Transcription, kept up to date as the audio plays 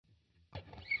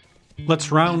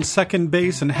Let's round second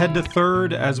base and head to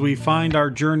third as we find our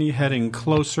journey heading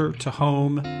closer to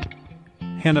home.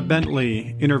 Hannah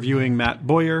Bentley interviewing Matt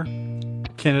Boyer,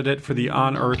 candidate for the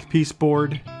On Earth Peace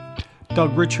Board.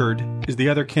 Doug Richard is the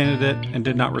other candidate and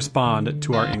did not respond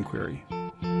to our inquiry.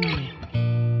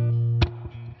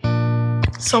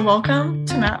 So welcome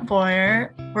to Matt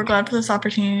Boyer. We're glad for this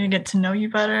opportunity to get to know you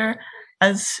better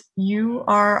as you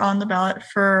are on the ballot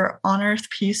for On Earth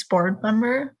Peace Board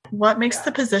member. What makes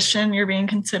the position you're being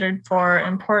considered for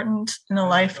important in the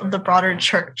life of the broader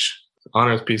church? On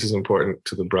Earth Peace is important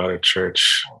to the broader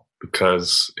church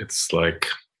because it's like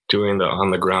doing the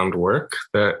on-the-ground work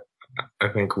that I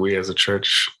think we as a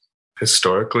church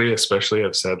historically especially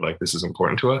have said, like, this is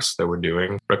important to us, that we're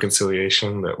doing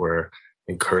reconciliation, that we're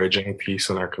encouraging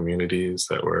peace in our communities,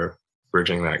 that we're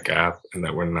bridging that gap, and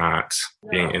that we're not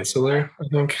being insular, I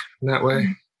think, in that way,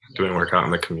 doing work out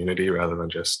in the community rather than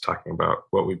just talking about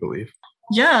what we believe.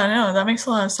 Yeah, no, that makes a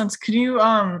lot of sense. Could you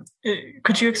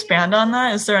expand on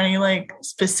that? Is there any like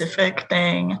specific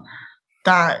thing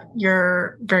that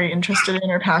you're very interested in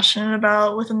or passionate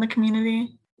about within the community?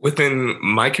 Within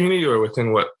my community or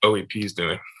within what OEP is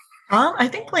doing? I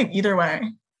think like either way.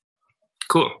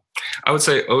 Cool. I would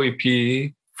say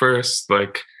OEP first.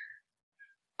 Like,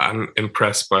 I'm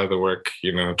impressed by the work,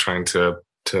 trying to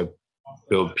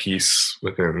build peace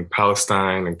within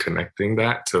Palestine and connecting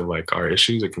that to like our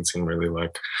issues. It can seem really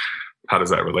like, how does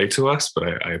that relate to us?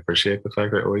 But I appreciate the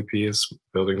fact that OEP is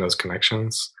building those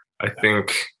connections. I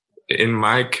think in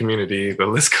my community, the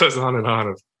list goes on and on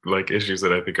of like issues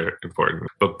that I think are important.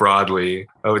 But broadly,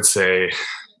 I would say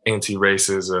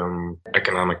anti-racism,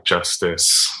 economic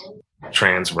justice,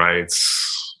 trans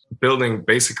rights, building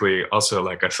basically also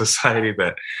like a society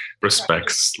that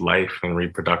respects life and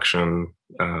reproduction,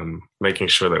 making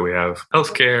sure that we have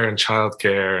healthcare and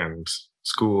childcare and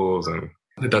schools, and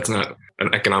that's not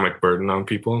an economic burden on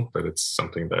people, but it's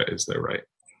something that is their right.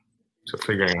 So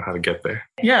figuring out how to get there.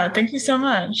 Yeah, thank you so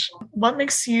much. What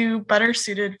makes you better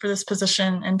suited for this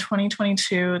position in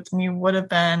 2022 than you would have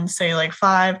been, say, like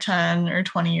 5, 10, or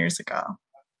 20 years ago?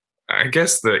 I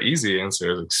guess the easy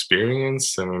answer is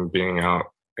experience. I mean, being out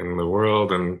in the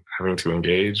world and having to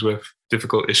engage with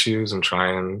difficult issues and try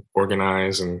and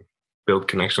organize and build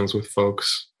connections with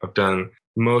folks. I've done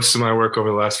most of my work over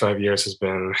the last 5 years has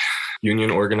been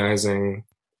union organizing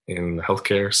in the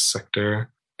healthcare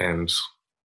sector, and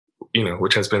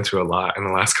which has been through a lot in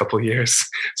the last couple of years.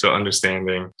 So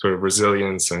understanding sort of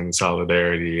resilience and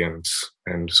solidarity and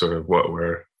sort of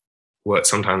what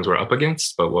sometimes we're up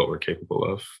against, but what we're capable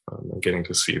of, and getting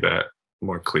to see that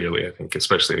more clearly, I think,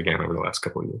 especially again over the last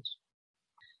couple of years.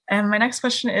 And my next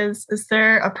question is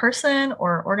there a person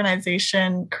or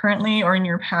organization currently or in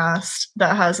your past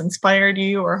that has inspired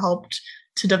you or helped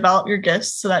to develop your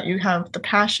gifts so that you have the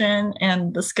passion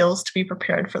and the skills to be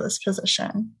prepared for this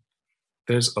position?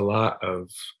 There's a lot of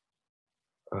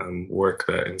work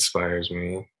that inspires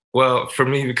me. Well, for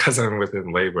me, because I'm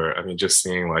within labor, I mean, just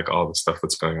seeing like all the stuff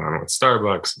that's going on with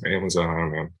Starbucks and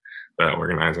Amazon and that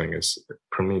organizing is,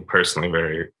 for me personally,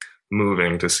 very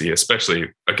moving to see, especially,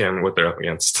 again, what they're up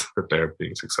against, that they're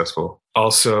being successful.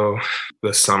 Also,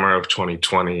 the summer of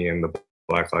 2020 and the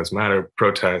Black Lives Matter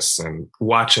protests and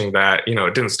watching that,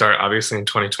 it didn't start obviously in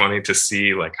 2020, to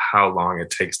see like how long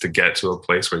it takes to get to a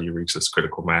place where you reach this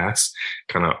critical mass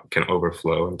kind of can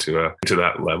overflow into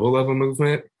that level of a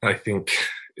movement, I think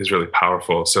is really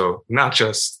powerful. So not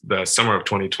just the summer of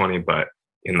 2020, but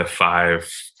in the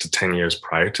 5 to 10 years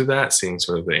prior to that, seeing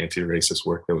sort of the anti-racist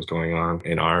work that was going on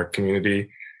in our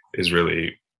community is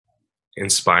really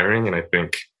inspiring. And I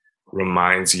think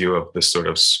reminds you of the sort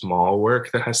of small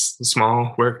work that has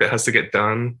to get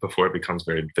done before it becomes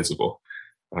very visible.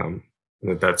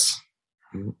 That's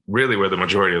really where the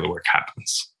majority of the work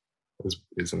happens,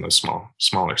 is in those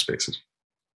smaller spaces.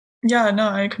 Yeah, no,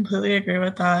 I completely agree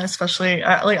with that. Especially,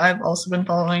 I've also been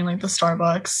following like the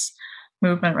Starbucks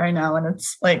movement right now, and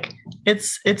it's like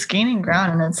it's gaining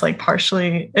ground, and it's like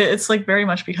partially it's like very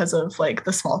much because of like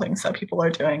the small things that people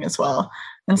are doing as well,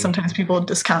 and sometimes people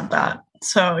discount that.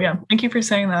 So yeah, thank you for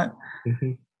saying that.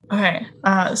 Mm-hmm. Okay,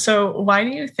 so why do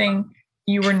you think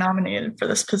you were nominated for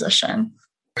this position?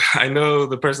 I know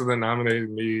the person that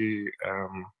nominated me,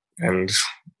 and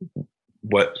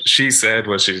what she said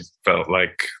was she felt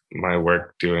like my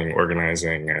work doing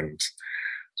organizing and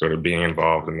sort of being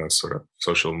involved in this sort of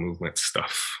social movement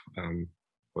stuff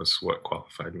was what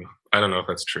qualified me. I don't know if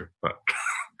that's true, but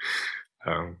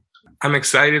I'm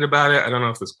excited about it. I don't know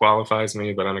if this qualifies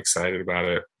me, but I'm excited about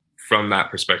it from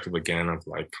that perspective again of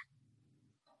like,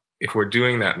 if we're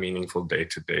doing that meaningful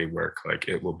day-to-day work, like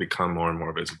it will become more and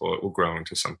more visible. It will grow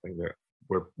into something that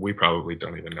we probably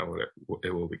don't even know what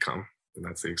it will become. And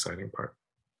that's the exciting part.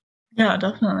 Yeah,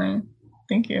 definitely.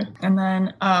 Thank you. And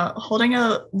then holding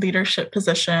a leadership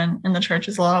position in the church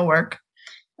is a lot of work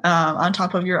on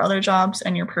top of your other jobs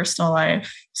and your personal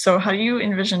life. So how do you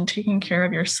envision taking care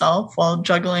of yourself while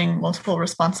juggling multiple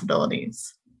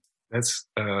responsibilities? That's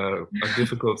a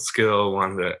difficult skill,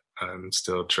 one that I'm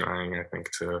still trying, I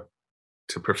think, to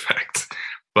perfect.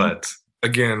 But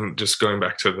again, just going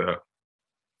back to the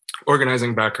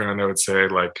organizing background, I would say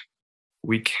like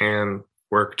we can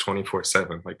work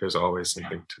 24/7. Like there's always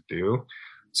something to do.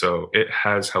 So it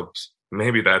has helped.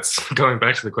 Maybe that's going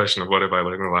back to the question of what have I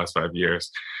learned in the last 5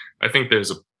 years. I think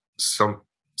there's some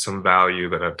value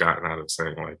that I've gotten out of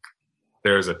saying like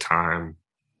there's a time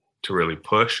to really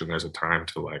push and there's a time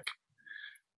to like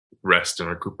rest and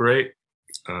recuperate.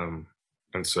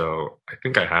 And so I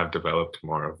think I have developed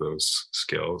more of those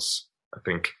skills. I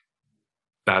think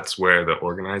that's where the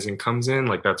organizing comes in.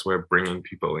 Like that's where bringing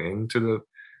people into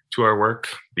to our work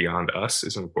beyond us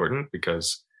is important,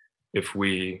 because if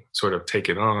we sort of take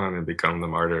it on and become the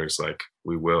martyrs, like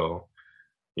we will,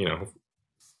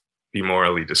 be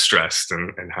morally distressed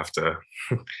and have to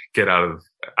get out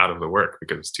of the work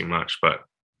because it's too much. But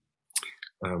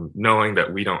knowing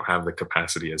that we don't have the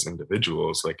capacity as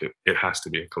individuals, like it has to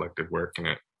be a collective work,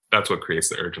 and that's what creates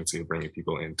the urgency of bringing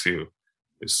people in too,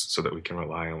 is so that we can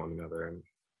rely on one another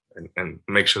and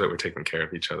make sure that we're taking care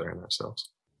of each other and ourselves.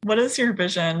 What is your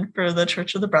vision for the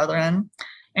Church of the Brethren,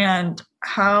 and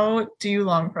how do you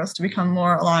long for us to become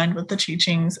more aligned with the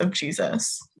teachings of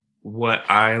Jesus? What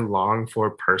I long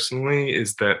for personally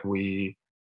is that we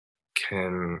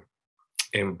can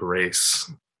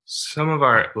embrace some of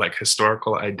our like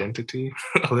historical identity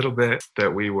a little bit,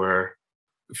 that we were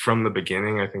from the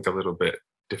beginning, I think, a little bit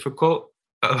difficult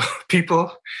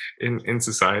people in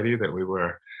society, that we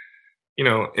were,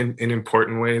 in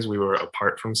important ways, we were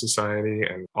apart from society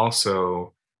and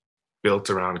also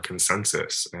built around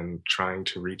consensus and trying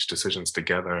to reach decisions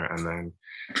together, and then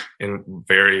in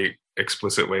very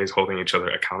explicit ways holding each other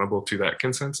accountable to that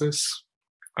consensus.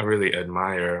 I really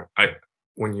admire,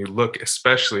 when you look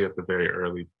especially at the very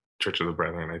early Church of the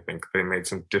Brethren, I think they made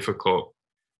some difficult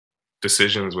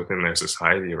decisions within their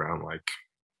society around like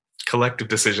collective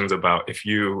decisions about if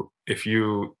you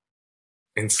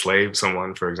enslave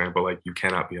someone, for example, like you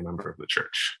cannot be a member of the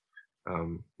church.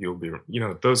 You'll be,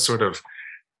 those sort of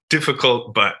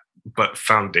difficult but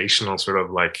foundational sort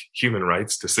of like human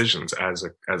rights decisions as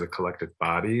a collective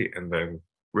body, and then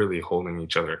really holding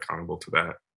each other accountable to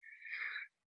that,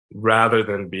 rather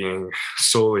than being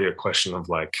solely a question of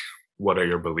like, what are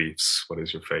your beliefs? What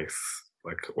is your faith?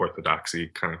 Like orthodoxy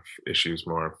kind of issues,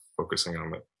 more focusing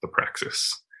on the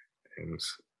praxis. And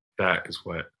that is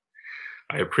what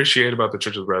I appreciate about the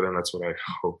Church of the Brethren. That's what I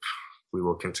hope we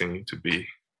will continue to be,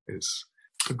 is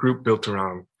a group built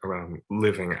around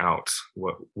living out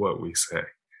what we say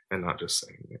and not just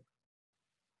saying it.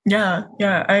 Yeah,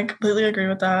 I completely agree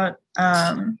with that.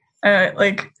 Are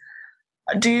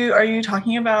you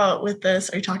talking about with this?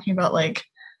 Are you talking about like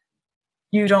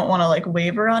you don't want to like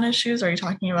waver on issues? Are you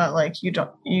talking about like you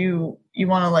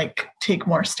want to like take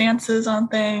more stances on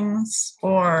things?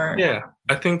 Or yeah,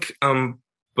 I think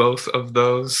both of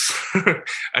those.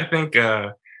 I think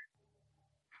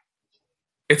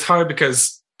it's hard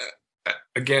because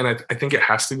again, I think it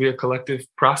has to be a collective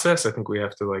process. I think we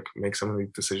have to like make some of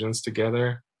these decisions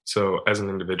together. So as an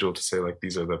individual to say like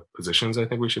these are the positions I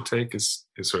think we should take is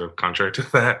sort of contrary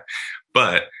to that.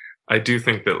 But I do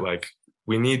think that like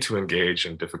we need to engage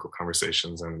in difficult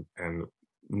conversations and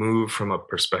move from a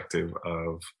perspective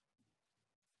of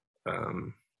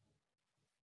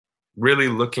really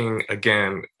looking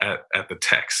again at the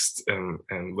text and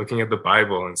looking at the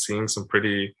Bible and seeing some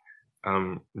pretty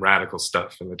radical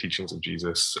stuff in the teachings of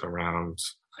Jesus around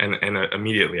and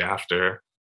immediately after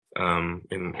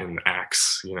in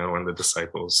Acts, when the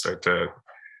disciples start to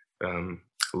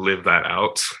live that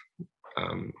out,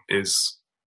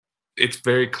 it's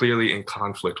very clearly in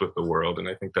conflict with the world. And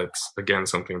I think that's, again,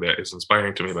 something that is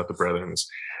inspiring to me about the Brethren, is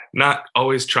not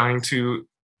always trying to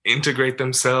integrate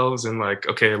themselves and like,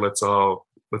 okay, let's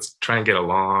try and get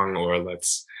along, or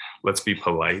let's be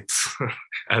polite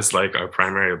as like our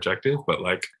primary objective, but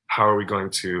like, how are we going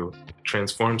to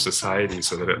transform society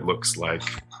so that it looks like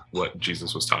what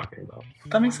Jesus was talking about?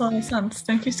 That makes a lot of sense.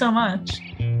 Thank you so much.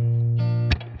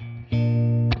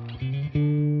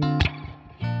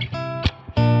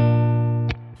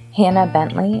 Hannah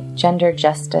Bentley, Gender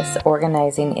Justice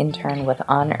Organizing Intern with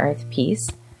On Earth Peace,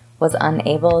 was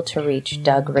unable to reach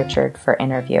Doug Richard for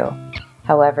interview.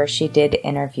 However, she did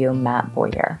interview Matt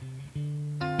Boyer.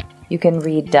 You can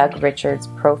read Doug Richard's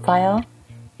profile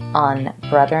on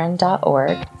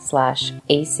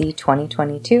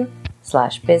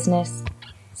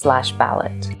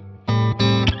brethren.org/AC2022/business/ballot.